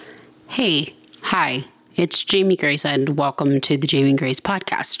Hey, hi, it's Jamie Grace and welcome to the Jamie Grace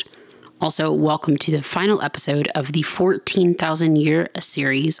podcast. Also, welcome to the final episode of the 14,000 year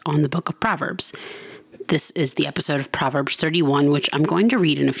series on the book of Proverbs. This is the episode of Proverbs 31, which I'm going to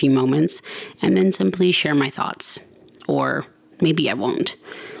read in a few moments and then simply share my thoughts. Or maybe I won't.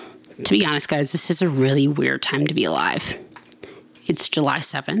 To be honest, guys, this is a really weird time to be alive. It's July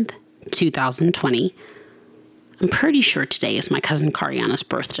 7th, 2020. I'm pretty sure today is my cousin Kariana's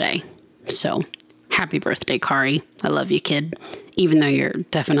birthday. So, happy birthday, Kari. I love you, kid. Even though you're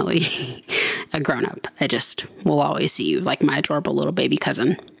definitely a grown-up. I just will always see you like my adorable little baby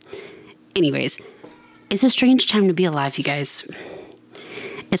cousin. Anyways, it's a strange time to be alive, you guys.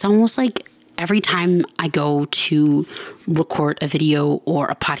 It's almost like every time I go to record a video or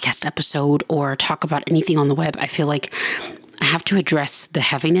a podcast episode or talk about anything on the web, I feel like I have to address the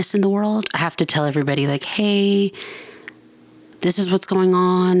heaviness in the world. I have to tell everybody like, hey, this is what's going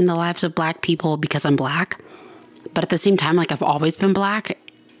on in the lives of Black people because I'm Black. But at the same time, like I've always been Black.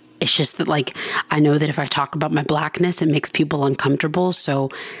 It's just that like, I know that if I talk about my Blackness, it makes people uncomfortable. So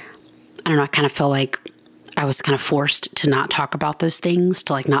I don't know, I kind of feel like I was kind of forced to not talk about those things,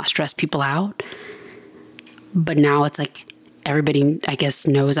 to like not stress people out. But now it's like everybody, I guess,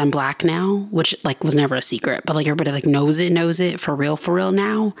 knows I'm Black now, which like was never a secret, but like everybody like knows it for real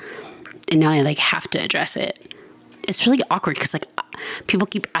now. And now I like have to address it. It's really awkward because like people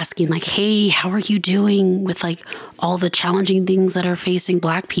keep asking like, hey, how are you doing with like all the challenging things that are facing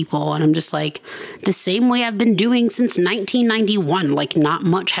Black people? And I'm just like, the same way I've been doing since 1991. Like not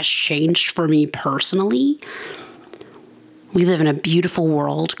much has changed for me personally. We live in a beautiful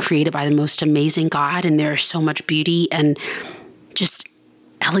world created by the most amazing God, and there is so much beauty and just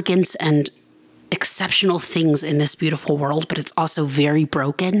elegance and exceptional things in this beautiful world, but it's also very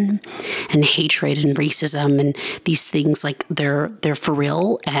broken, and hatred and racism and these things, like they're for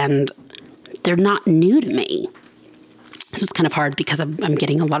real and they're not new to me. So it's kind of hard because I'm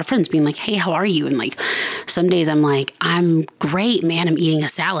getting a lot of friends being like, hey, how are you? And like some days I'm like, I'm great, man, I'm eating a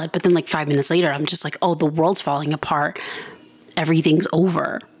salad. But then like 5 minutes later, I'm just like, oh, the world's falling apart. Everything's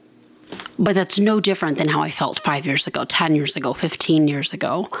over. But that's no different than how I felt 5 years ago, 10 years ago, 15 years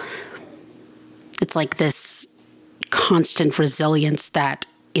ago. It's like this constant resilience that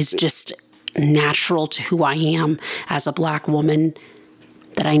is just natural to who I am as a Black woman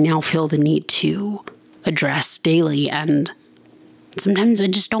that I now feel the need to address daily. And sometimes I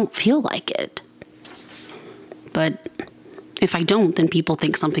just don't feel like it. But if I don't, then people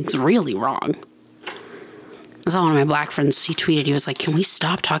think something's really wrong. I saw one of my Black friends, he tweeted, he was like, can we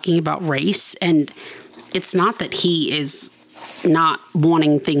stop talking about race? And it's not that he is not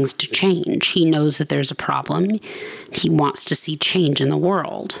wanting things to change. He knows that there's a problem. He wants to see change in the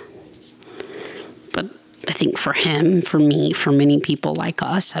world. But I think for him, for me, for many people like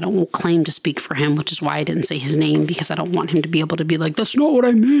us, I don't claim to speak for him, which is why I didn't say his name, because I don't want him to be able to be like, that's not what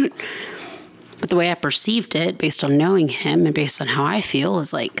I meant. But the way I perceived it, based on knowing him and based on how I feel,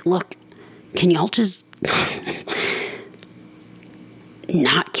 is like, look, can y'all just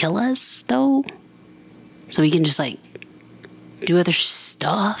not kill us, though? So we can just like do other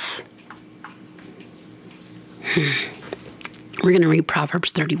stuff. We're going to read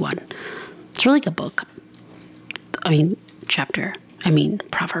Proverbs 31. It's a really good book.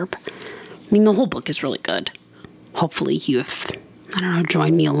 Proverb. The whole book is really good. Hopefully you have,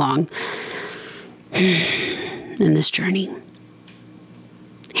 joined me along in this journey.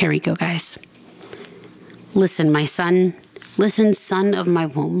 Here we go, guys. Listen, my son. Listen, son of my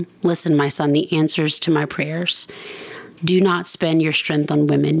womb. Listen, my son, the answers to my prayers. Do not spend your strength on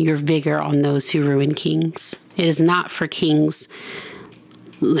women, your vigor on those who ruin kings. It is not for kings.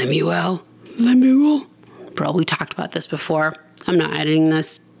 Lemuel. Probably talked about this before. I'm not editing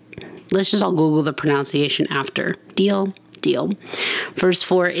this. Let's just all Google the pronunciation after. Deal. Verse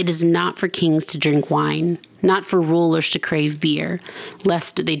 4, it is not for kings to drink wine, not for rulers to crave beer,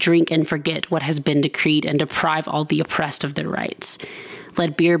 lest they drink and forget what has been decreed and deprive all the oppressed of their rights.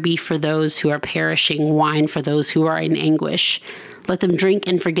 Let beer be for those who are perishing, wine for those who are in anguish. Let them drink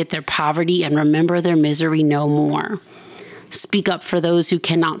and forget their poverty and remember their misery no more. Speak up for those who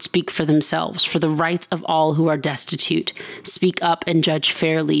cannot speak for themselves, for the rights of all who are destitute. Speak up and judge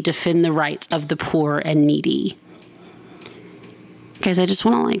fairly. Defend the rights of the poor and needy. Guys, I just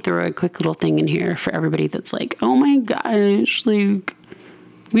want to throw a quick little thing in here for everybody that's like, oh my gosh, we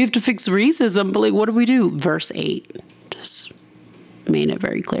have to fix racism, but what do we do? Verse 8. Just made it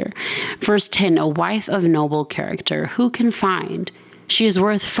very clear. Verse 10, a wife of noble character, who can find? She is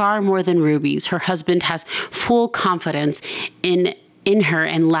worth far more than rubies. Her husband has full confidence in her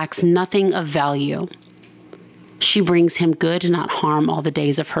and lacks nothing of value. She brings him good and not harm all the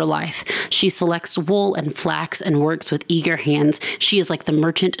days of her life. She selects wool and flax and works with eager hands. She is like the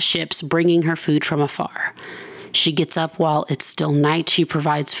merchant ships bringing her food from afar. She gets up while it's still night. She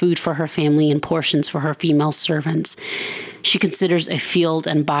provides food for her family and portions for her female servants. She considers a field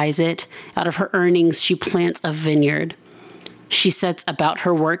and buys it. Out of her earnings, she plants a vineyard. She sets about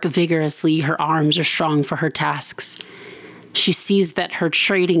her work vigorously. Her arms are strong for her tasks. She sees that her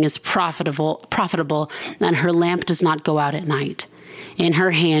trading is profitable, and her lamp does not go out at night. In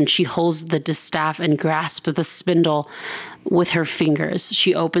her hand, she holds the distaff and grasps the spindle with her fingers.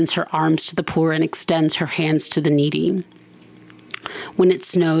 She opens her arms to the poor and extends her hands to the needy. When it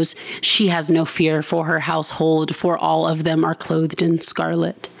snows, she has no fear for her household, for all of them are clothed in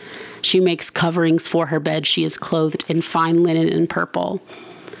scarlet. She makes coverings for her bed. She is clothed in fine linen and purple.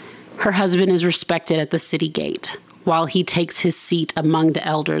 Her husband is respected at the city gate, while he takes his seat among the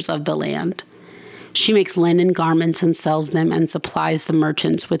elders of the land. She makes linen garments and sells them and supplies the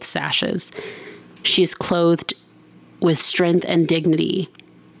merchants with sashes. She is clothed with strength and dignity.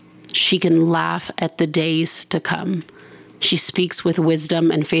 She can laugh at the days to come. She speaks with wisdom,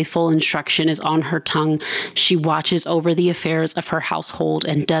 and faithful instruction is on her tongue. She watches over the affairs of her household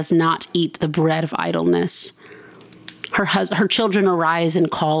and does not eat the bread of idleness. Her children arise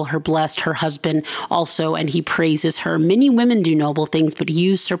and call her blessed, her husband also, and he praises her. Many women do noble things, but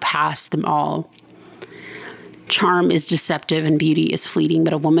you surpass them all. Charm is deceptive and beauty is fleeting,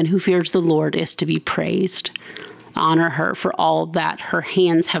 but a woman who fears the Lord is to be praised. Honor her for all that her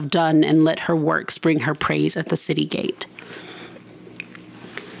hands have done, and let her works bring her praise at the city gate.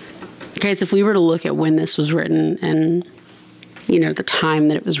 Guys, if we were to look at when this was written and, the time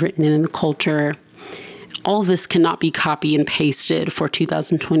that it was written in and the culture, all of this cannot be copy and pasted for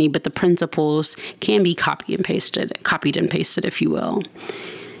 2020, but the principles can be copied and pasted, if you will.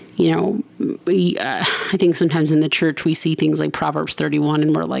 I think sometimes in the church we see things like Proverbs 31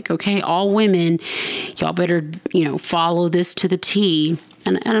 and we're like, okay, all women, y'all better, follow this to the T.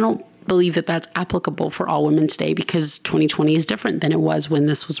 And I don't believe that that's applicable for all women today, because 2020 is different than it was when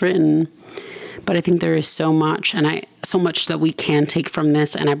this was written. But I think there is so much that we can take from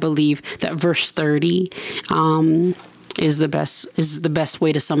this. And I believe that verse 30 is the best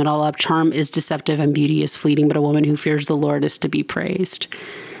way to sum it all up. Charm is deceptive and beauty is fleeting, but a woman who fears the Lord is to be praised.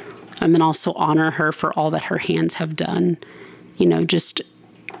 And then also honor her for all that her hands have done. Just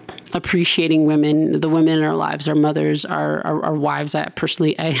appreciating women, the women in our lives, our mothers, our wives. I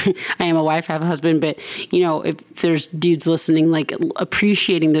am a wife, I have a husband, but if there's dudes listening, like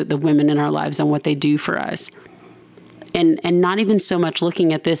appreciating the women in our lives and what they do for us. And not even so much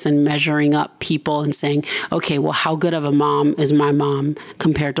looking at this and measuring up people and saying, okay, well, how good of a mom is my mom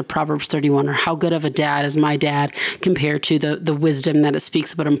compared to Proverbs 31, or how good of a dad is my dad compared to the wisdom that it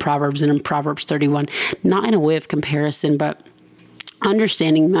speaks about in Proverbs and in Proverbs 31. Not in a way of comparison, but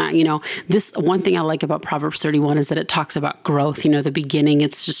understanding that, this one thing I like about Proverbs 31 is that it talks about growth. The beginning,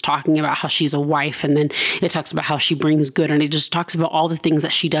 it's just talking about how she's a wife, and then it talks about how she brings good, and it just talks about all the things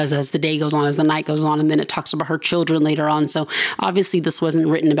that she does as the day goes on, as the night goes on, and then it talks about her children later on. So obviously this wasn't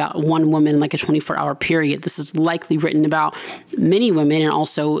written about one woman like a 24-hour period. This is likely written about many women and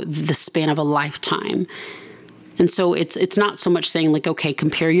also the span of a lifetime. And so it's not so much saying like, okay,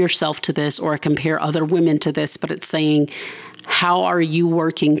 compare yourself to this or compare other women to this, but it's saying, how are you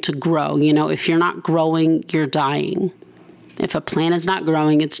working to grow? If you're not growing, you're dying. If a plant is not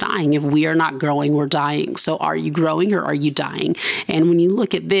growing, it's dying. If we are not growing, we're dying. So are you growing or are you dying? And when you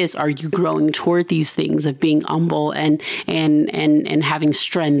look at this, are you growing toward these things of being humble and having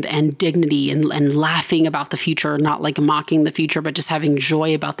strength and dignity and laughing about the future, not like mocking the future, but just having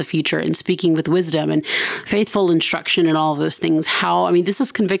joy about the future and speaking with wisdom and faithful instruction and all of those things? This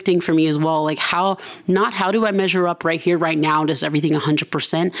is convicting for me as well. Like how do I measure up right here, right now, just everything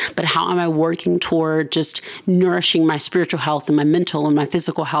 100%, but how am I working toward just nourishing my spiritual health and my mental and my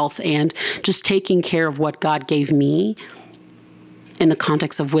physical health, and just taking care of what God gave me in the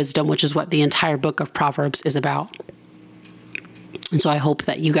context of wisdom, which is what the entire book of Proverbs is about. And so I hope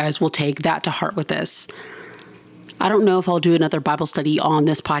that you guys will take that to heart with this. I don't know if I'll do another Bible study on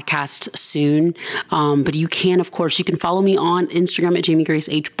this podcast soon, but you can follow me on Instagram at Jamie Grace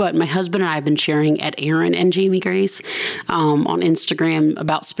H. But my husband and I have been sharing at Aaron and Jamie Grace on Instagram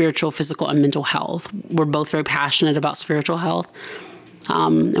about spiritual, physical, and mental health. We're both very passionate about spiritual health,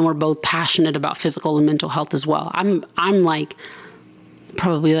 and we're both passionate about physical and mental health as well. I'm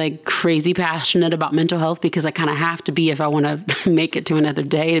probably like crazy passionate about mental health, because I kind of have to be if I want to make it to another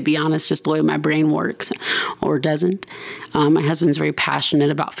day, to be honest, just the way my brain works or doesn't. My husband's very passionate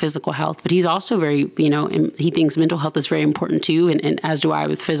about physical health, but he's also very, he thinks mental health is very important too. And as do I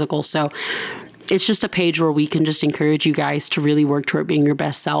with physical. So it's just a page where we can just encourage you guys to really work toward being your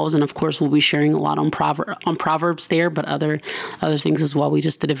best selves. And of course, we'll be sharing a lot on Proverbs there, but other things as well. We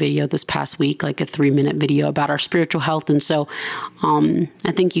just did a video this past week, like a 3-minute video about our spiritual health. And so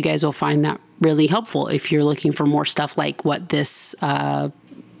I think you guys will find that really helpful if you're looking for more stuff like what this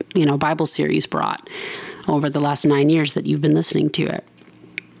Bible series brought over the last 9 years that you've been listening to it.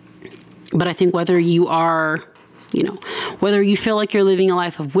 But I think whether you feel like you're living a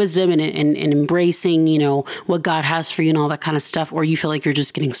life of wisdom and embracing, what God has for you and all that kind of stuff, or you feel like you're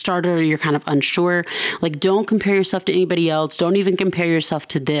just getting started or you're kind of unsure, like, don't compare yourself to anybody else. Don't even compare yourself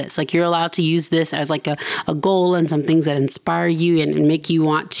to this. Like, you're allowed to use this as like a goal and some things that inspire you and make you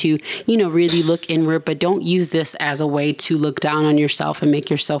want to, really look inward, but don't use this as a way to look down on yourself and make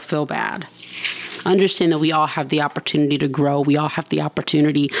yourself feel bad. Understand that we all have the opportunity to grow. We all have the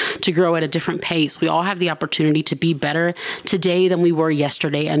opportunity to grow at a different pace. We all have the opportunity to be better today than we were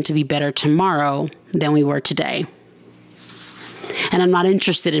yesterday and to be better tomorrow than we were today. And I'm not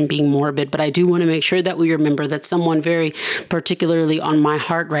interested in being morbid, but I do want to make sure that we remember that someone very particularly on my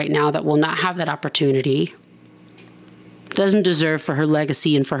heart right now that will not have that opportunity doesn't deserve for her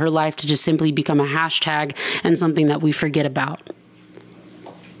legacy and for her life to just simply become a hashtag and something that we forget about.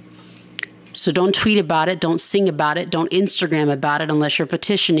 So don't tweet about it, don't sing about it, don't Instagram about it unless you're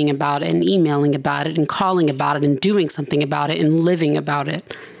petitioning about it and emailing about it and calling about it and doing something about it and living about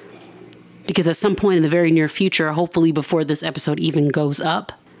it. Because at some point in the very near future, hopefully before this episode even goes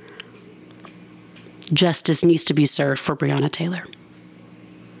up, justice needs to be served for Breonna Taylor.